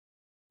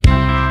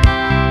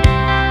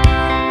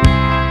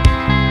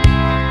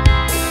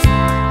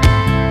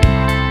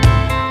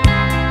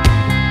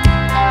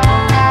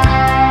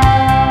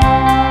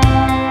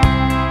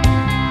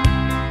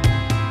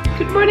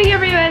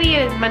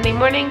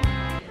morning.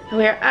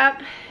 We're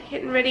up,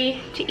 getting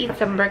ready to eat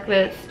some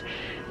breakfast.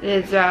 It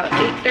is about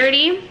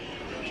 8:30.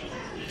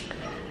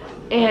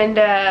 And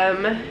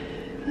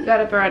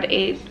got up around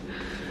 8.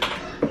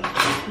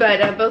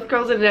 But both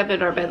girls ended up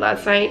in our bed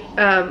last night.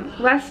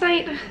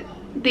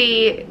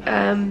 The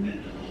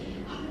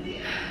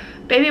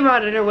baby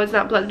monitor was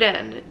not plugged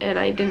in, and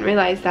I didn't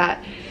realize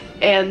that.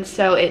 And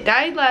so it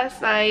died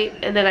last night,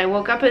 and then I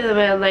woke up in the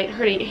middle of the night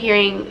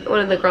hearing one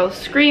of the girls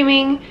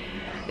screaming.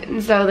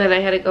 And so then I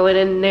had to go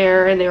in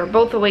there, and they were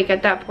both awake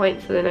at that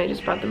point, so then I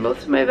just brought them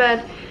both to my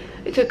bed.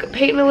 It took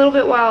Peyton a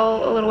little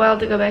while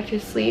to go back to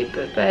sleep,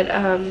 but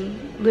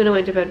Luna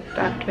went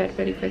back to bed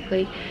pretty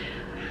quickly.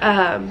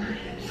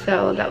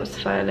 So that was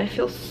fun. I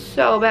feel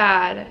so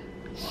bad,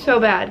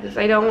 because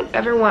I don't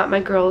ever want my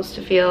girls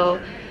to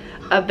feel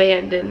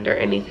abandoned or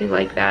anything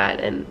like that,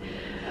 and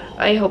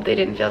I hope they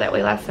didn't feel that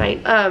way last night.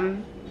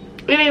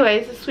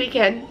 Anyways, this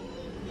weekend,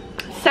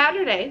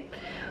 Saturday,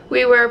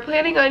 we were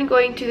planning on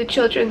going to the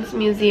Children's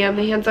Museum,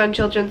 the Hands-On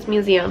Children's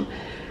Museum.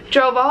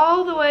 Drove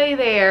all the way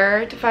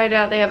there to find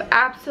out they have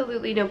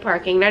absolutely no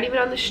parking, not even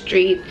on the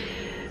street.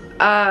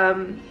 I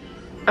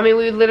mean,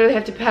 we would literally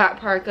have to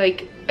park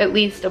like at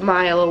least a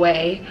mile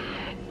away.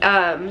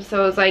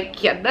 So I was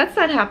like, yeah, that's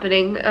not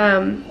happening.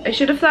 I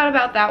should have thought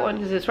about that one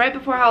because it's right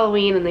before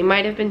Halloween and they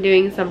might have been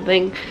doing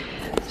something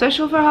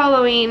special for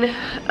Halloween.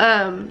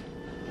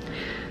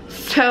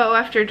 So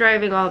after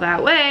driving all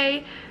that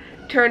way,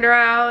 turned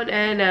around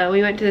and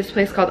we went to this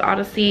place called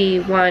Odyssey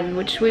 1,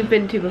 which we've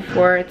been to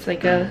before. It's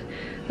like a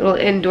little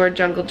indoor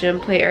jungle gym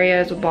play area.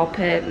 There's a ball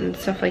pit and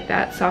stuff like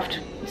that, soft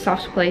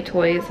play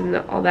toys and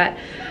all that.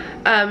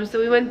 So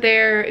we went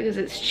there because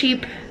it's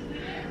cheap,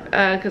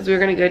 because we were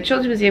gonna go to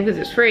Children's Museum because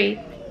it's free,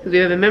 because we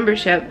have a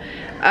membership.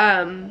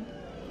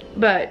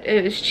 But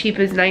it was cheap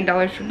as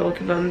 $9 for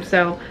both of them.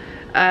 So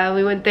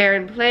we went there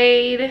and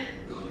played,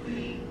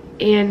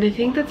 and I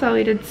think that's all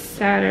we did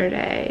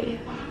Saturday.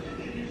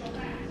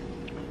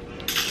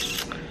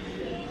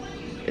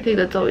 I think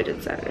that's all we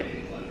did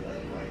Saturday.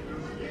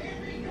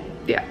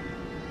 Yeah,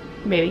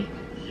 maybe.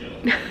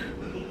 And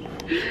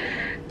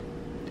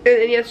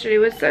then yesterday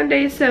was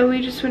Sunday, so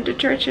we just went to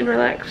church and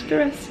relaxed the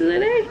rest of the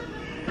day.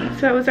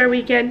 So that was our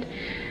weekend.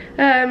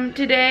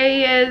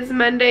 Today is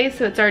Monday,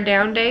 so it's our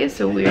down day,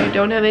 so we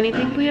don't have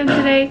anything planned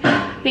today.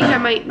 I think I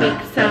might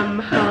make some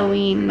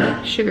Halloween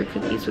sugar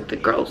cookies with the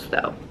girls,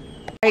 though.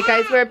 Alright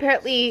guys, we're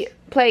apparently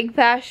playing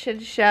fashion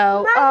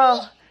show. Mommy.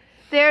 Oh,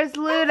 there's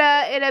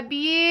Luna in a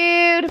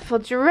beautiful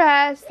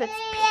dress that's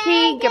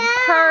pink and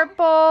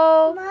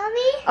purple.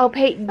 Mommy? Oh,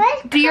 Peyton,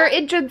 do your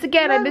entrance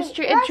again. Mommy, I missed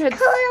your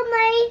entrance.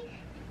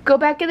 Go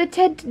back in the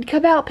tent and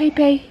come out,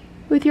 Pepe,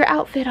 with your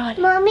outfit on.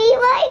 Mommy,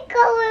 what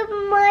color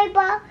my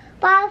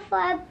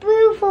butterfly?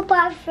 Beautiful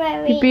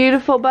butterfly wings. Your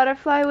beautiful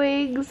butterfly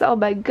wings. Oh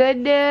my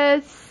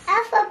goodness.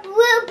 That's a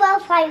blue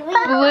butterfly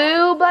wings.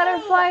 Blue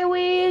butterfly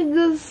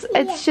wings.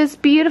 Yeah. It's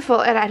just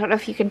beautiful. And I don't know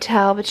if you can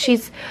tell, but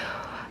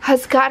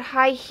has got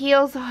high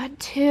heels on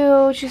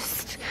too.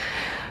 Just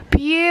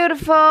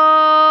beautiful.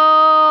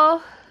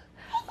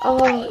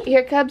 Oh,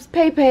 here comes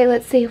Pepe.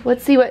 Let's see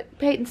what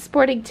Peyton's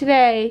sporting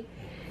today.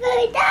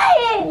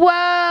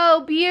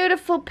 Whoa,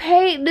 beautiful.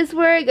 Peyton is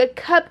wearing a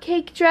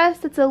cupcake dress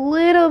that's a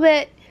little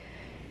bit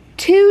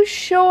too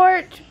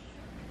short.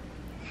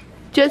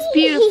 Just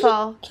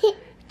beautiful.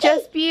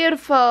 Just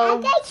beautiful. I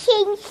got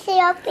change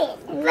shopping.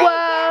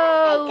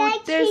 Whoa,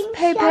 there's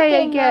Pepe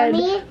again.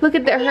 Mommy. Look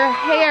at her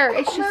hair.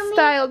 It's just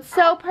styled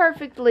so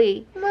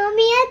perfectly.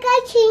 Mommy, I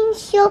got change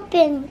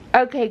shopping.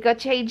 Okay, go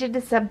change into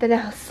something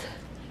else.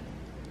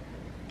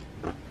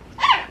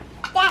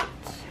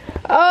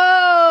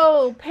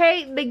 Oh,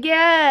 Peyton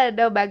again.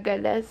 Oh my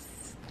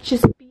goodness.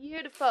 Just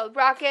beautiful.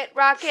 Rocket,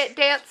 rocket,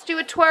 dance, do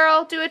a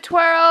twirl, do a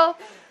twirl.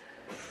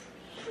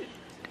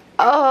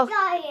 Oh.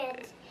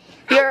 Giant.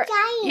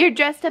 You're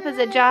dressed up as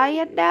a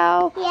giant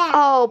now? Yeah.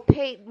 Oh,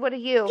 Peyton, what are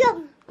you?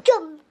 Jump,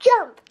 jump,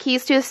 jump.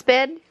 Keys to a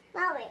spin?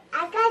 Mommy,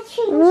 I got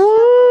changed.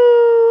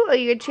 Ooh, are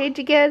you gonna change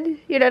again?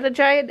 You're not a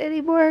giant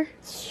anymore?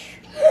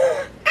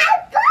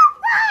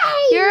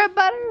 You're a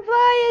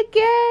butterfly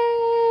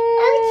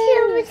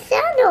again. I'm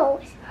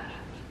sandals.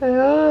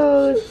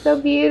 Oh,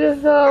 so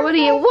beautiful. What are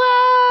you? Whoa!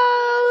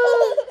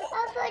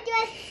 I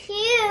dress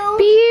too.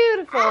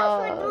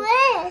 Beautiful.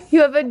 You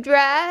have a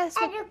dress?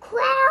 And a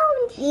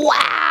crown.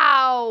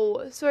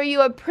 Wow. So are you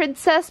a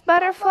princess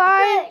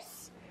butterfly?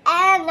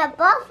 And a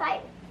butterfly.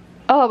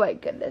 Oh my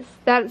goodness.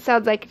 That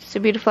sounds like just a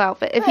beautiful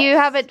outfit. If you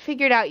haven't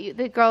figured out,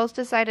 the girls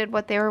decided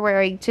what they were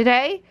wearing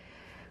today.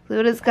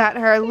 Luna's got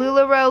her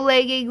LuLaRoe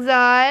leggings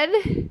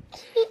on,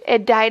 a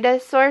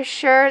dinosaur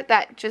shirt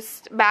that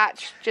just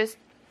matched just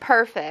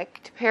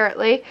perfect,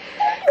 apparently.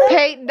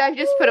 Peyton, I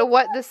just put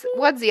this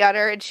onesie on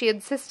her, and she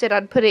insisted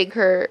on putting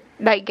her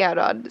nightgown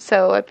on,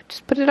 so I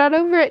just put it on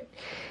over it.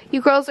 You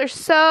girls are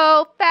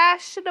so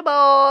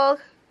fashionable.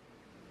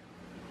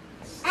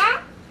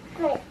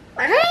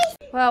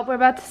 Well, we're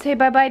about to say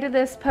bye-bye to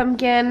this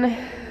pumpkin.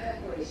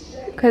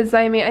 Because,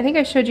 I mean, I think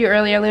I showed you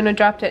earlier, Luna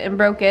dropped it and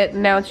broke it,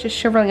 and now it's just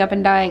shriveling up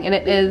and dying, and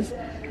it is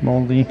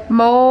moldy.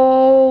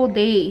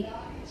 Moldy.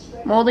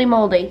 Moldy,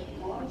 moldy.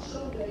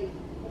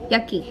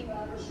 Yucky.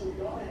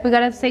 We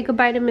gotta say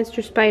goodbye to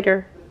Mr.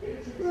 Spider.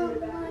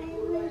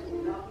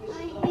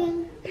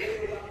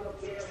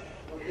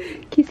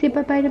 Can you say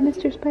bye-bye to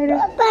Mr. Spider?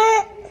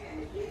 Bye-bye.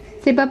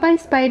 Say bye-bye,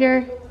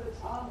 Spider.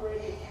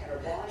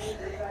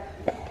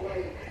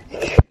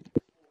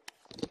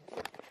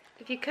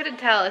 If you couldn't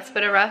tell, it's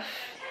been a rough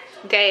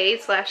day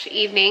 /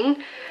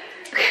 evening.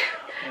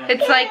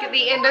 It's like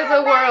the end of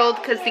the world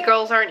because the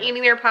girls aren't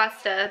eating their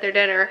pasta, their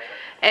dinner,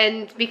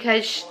 and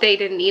because they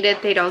didn't eat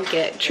it, they don't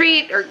get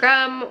treat or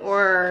gum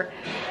or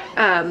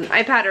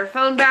iPad or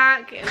phone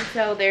back, and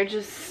so they're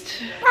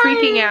just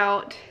freaking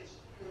out.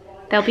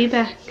 They'll be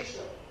back.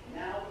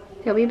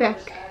 They'll be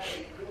back.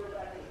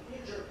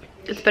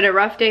 It's been a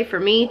rough day for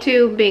me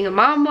too, being a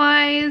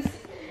mom-wise.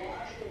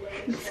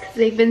 It's 'cause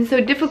they've been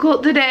so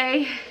difficult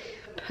today,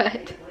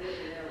 but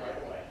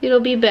it'll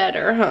be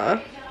better, huh?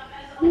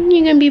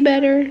 You're gonna be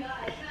better.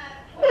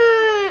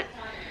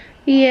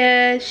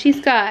 Yeah, she's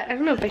got, I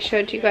don't know if I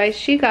showed you guys,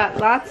 she got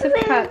lots of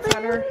cuts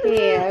on her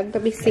hand.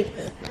 Let me see.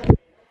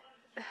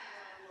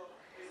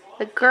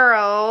 The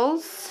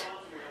girls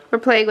were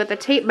playing with a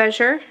tape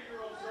measure.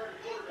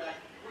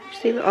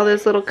 See all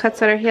those little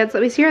cuts on her hands.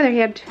 Let me see her other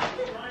hand.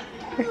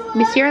 Here, let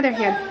me see her other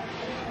hand.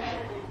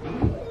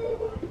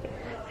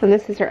 And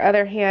this is her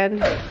other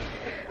hand.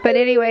 But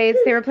anyways,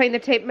 they were playing the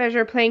tape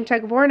measure, playing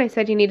tug of war, and I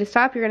said, you need to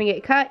stop, you're gonna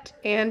get cut.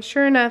 And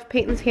sure enough,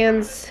 Peyton's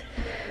hands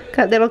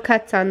got little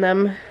cuts on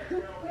them.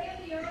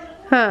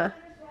 Huh.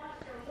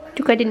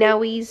 You got an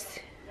owies.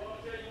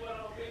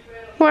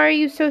 Why are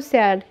you so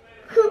sad?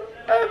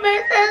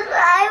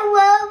 I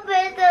love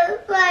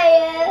Mr.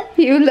 Spider.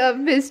 You love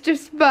Mr.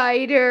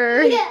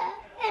 Spider. Yeah.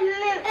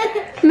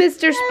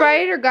 Mr.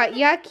 Spider got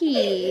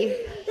yucky.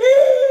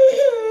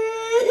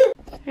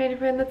 Alright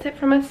everyone, that's it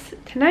from us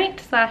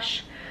tonight /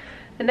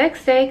 the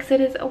next day, because it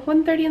is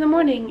 1:30 in the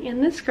morning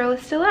and this girl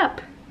is still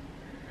up.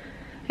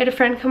 I had a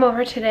friend come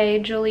over today,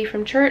 Julie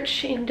from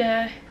church, and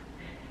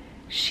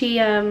she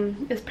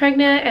is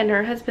pregnant and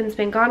her husband's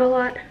been gone a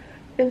lot,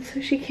 and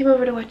so she came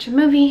over to watch a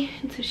movie,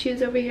 and so she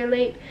was over here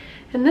late,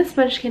 and this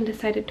munchkin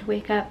decided to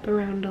wake up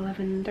around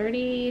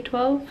 11:30,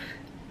 12?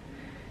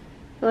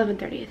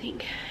 11:30 I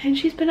think, and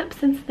she's been up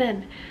since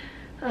then.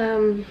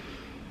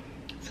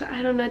 So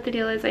I don't know what the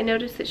deal is. I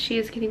noticed that she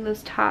is getting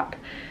those top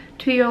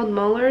 2-year-old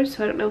molars,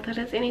 so I don't know if that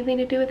has anything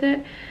to do with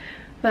it.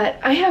 But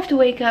I have to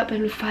wake up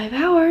in 5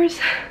 hours.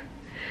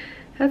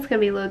 That's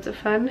gonna be loads of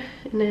fun.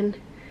 And then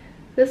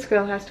this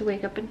girl has to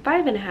wake up in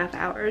 5.5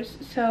 hours.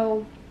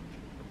 So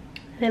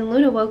then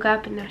Luna woke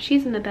up and now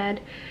she's in the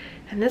bed,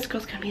 and this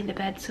girl's gonna be in the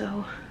bed,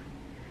 so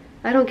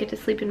I don't get to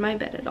sleep in my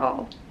bed at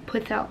all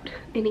without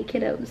any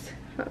kiddos.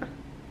 Huh.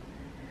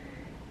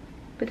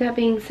 But that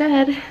being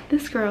said,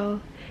 this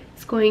girl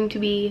is going to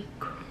be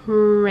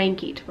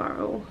cranky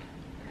tomorrow.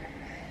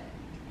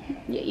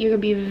 You're gonna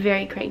be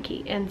very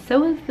cranky, and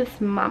so is this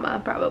mama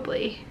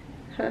probably.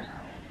 Huh.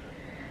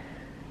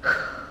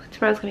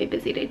 Tomorrow's gonna be a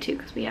busy day too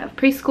because we have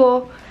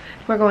preschool.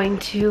 We're going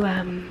to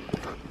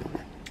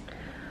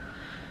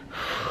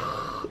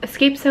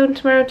Escape Zone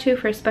tomorrow too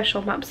for a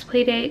special mom's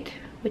play date,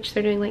 which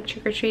they're doing like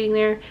trick-or-treating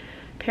there.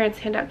 Parents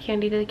hand out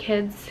candy to the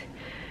kids,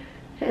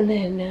 and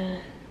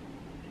then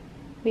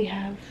we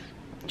have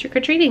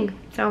trick-or-treating.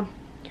 So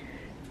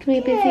it's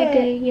gonna be a busy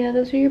day. Yeah,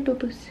 those are your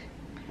boo-boos.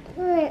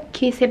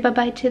 Can you say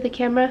bye-bye to the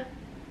camera?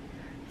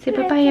 Say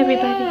bye-bye,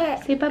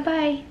 everybody. Say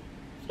bye-bye.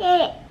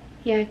 Yeah,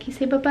 can you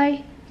say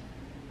bye-bye?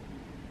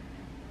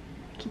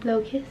 Can you blow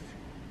a kiss?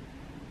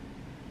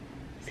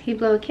 Can you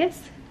blow a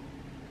kiss?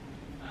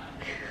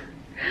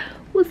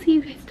 We'll see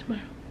you guys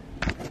tomorrow.